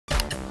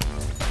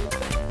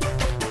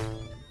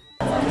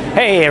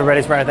Hey everybody,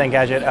 it's More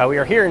Engadget. We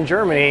are here in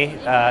Germany.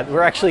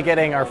 We're actually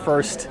getting our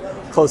first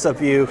close-up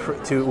view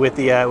with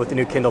the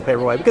new Kindle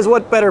Paperwhite, because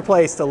what better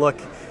place to look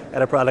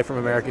at a product from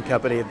an American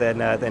company than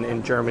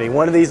in Germany.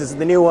 One of these is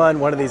the new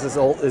one of these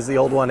is the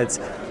old one. It's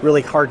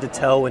really hard to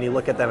tell when you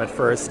look at them at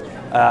first.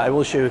 I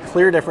will show you a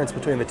clear difference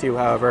between the two,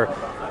 however.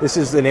 This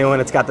is the new one.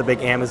 It's got the big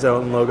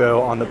Amazon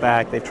logo on the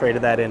back. They've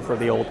traded that in for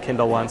the old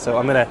Kindle one, so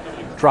I'm going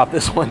to drop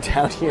this one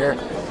down here.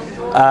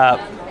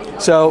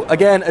 So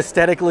again,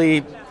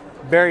 aesthetically,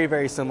 very,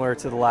 very similar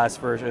to the last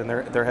version.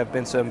 There have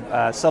been some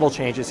subtle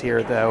changes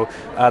here, though.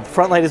 The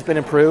front light has been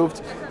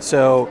improved,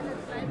 so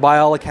by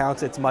all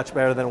accounts, it's much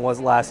better than it was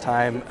last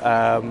time.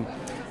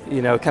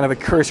 You know, kind of a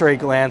cursory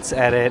glance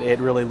at it, it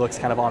really looks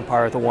kind of on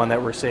par with the one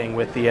that we're seeing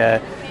with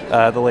the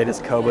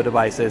latest Kobo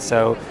devices.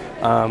 So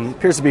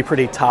appears to be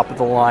pretty top of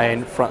the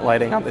line front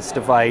lighting on this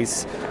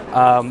device.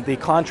 The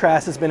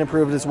contrast has been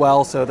improved as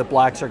well, so the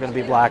blacks are going to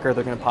be blacker.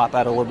 They're going to pop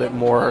out a little bit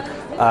more.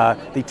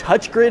 The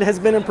touch grid has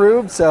been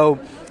improved, so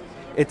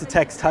it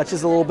detects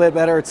touches a little bit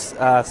better. It's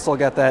still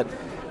got that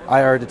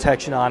IR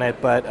detection on it,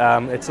 but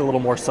it's a little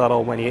more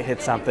subtle. When you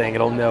hit something,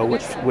 it'll know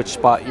which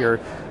spot you're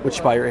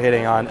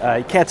hitting on.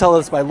 You can't tell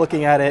this by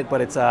looking at it, but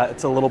it's a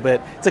little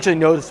bit. It's actually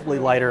noticeably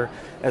lighter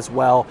as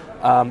well.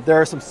 There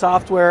are some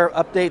software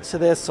updates to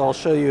this, so I'll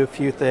show you a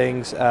few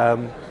things.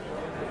 So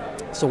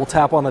we'll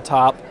tap on the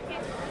top.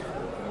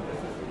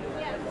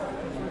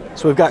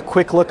 So we've got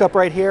quick lookup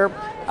right here.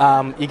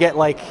 You get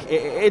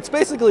it's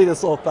basically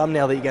this little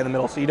thumbnail that you get in the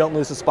middle, so you don't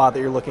lose the spot that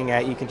you're looking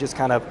at. You can just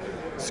kind of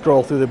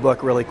scroll through the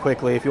book really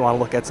quickly if you want to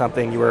look at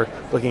something you were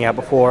looking at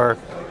before.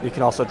 You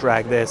can also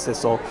drag this.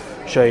 This will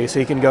show you, so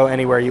you can go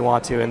anywhere you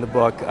want to in the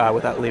book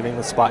without leaving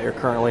the spot you're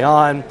currently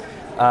on.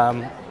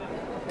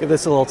 Give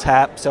this a little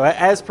tap. So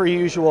as per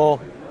usual,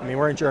 I mean,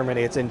 we're in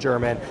Germany, it's in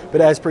German, but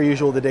as per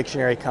usual, the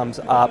dictionary comes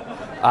up.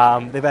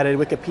 They've added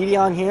Wikipedia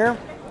on here.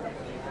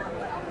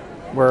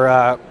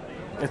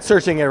 It's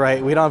searching it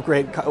right. We don't have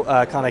great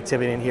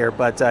connectivity in here,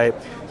 but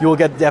you will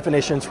get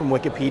definitions from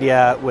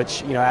Wikipedia,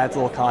 which adds a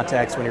little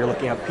context when you're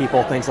looking at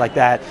people, things like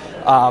that.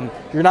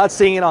 You're not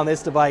seeing it on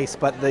this device,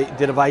 but the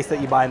device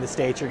that you buy in the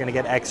States, you're going to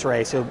get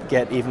X-ray, so you'll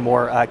get even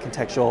more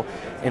contextual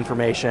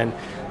information.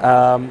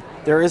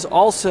 There is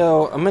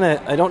also,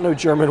 I don't know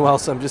German well,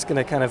 so I'm just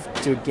going to kind of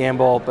do a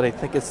gamble, but I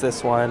think it's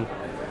this one.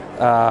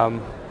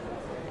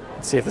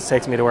 Let's see if this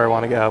takes me to where I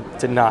want to go. It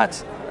did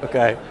not.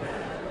 Okay.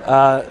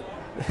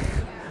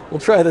 We'll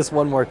try this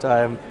one more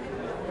time.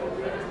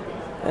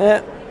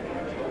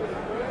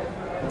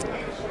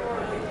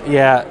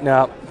 Yeah,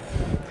 no.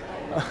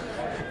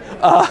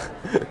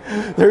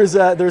 There's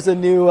a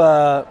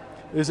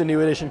new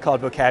edition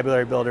called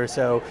Vocabulary Builder.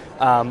 So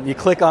you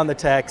click on the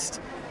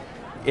text,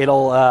 it's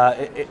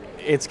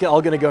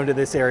all going to go into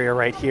this area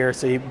right here.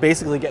 So you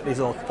basically get these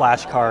little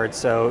flashcards.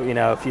 So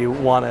if you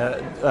want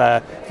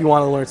to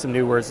learn some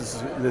new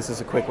words, this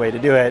is a quick way to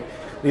do it.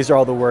 These are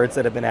all the words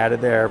that have been added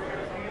there.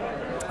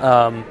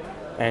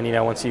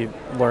 And once you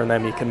learn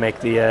them, you can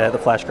make the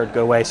flashcard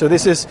go away. So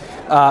this is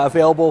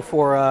available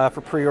for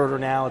pre-order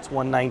now. It's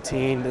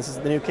 $119. This is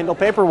the new Kindle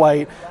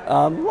Paperwhite.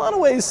 A lot of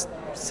ways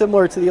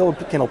similar to the old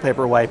Kindle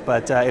Paperwhite,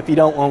 but if you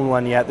don't own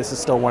one yet, this is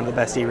still one of the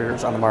best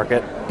e-readers on the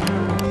market.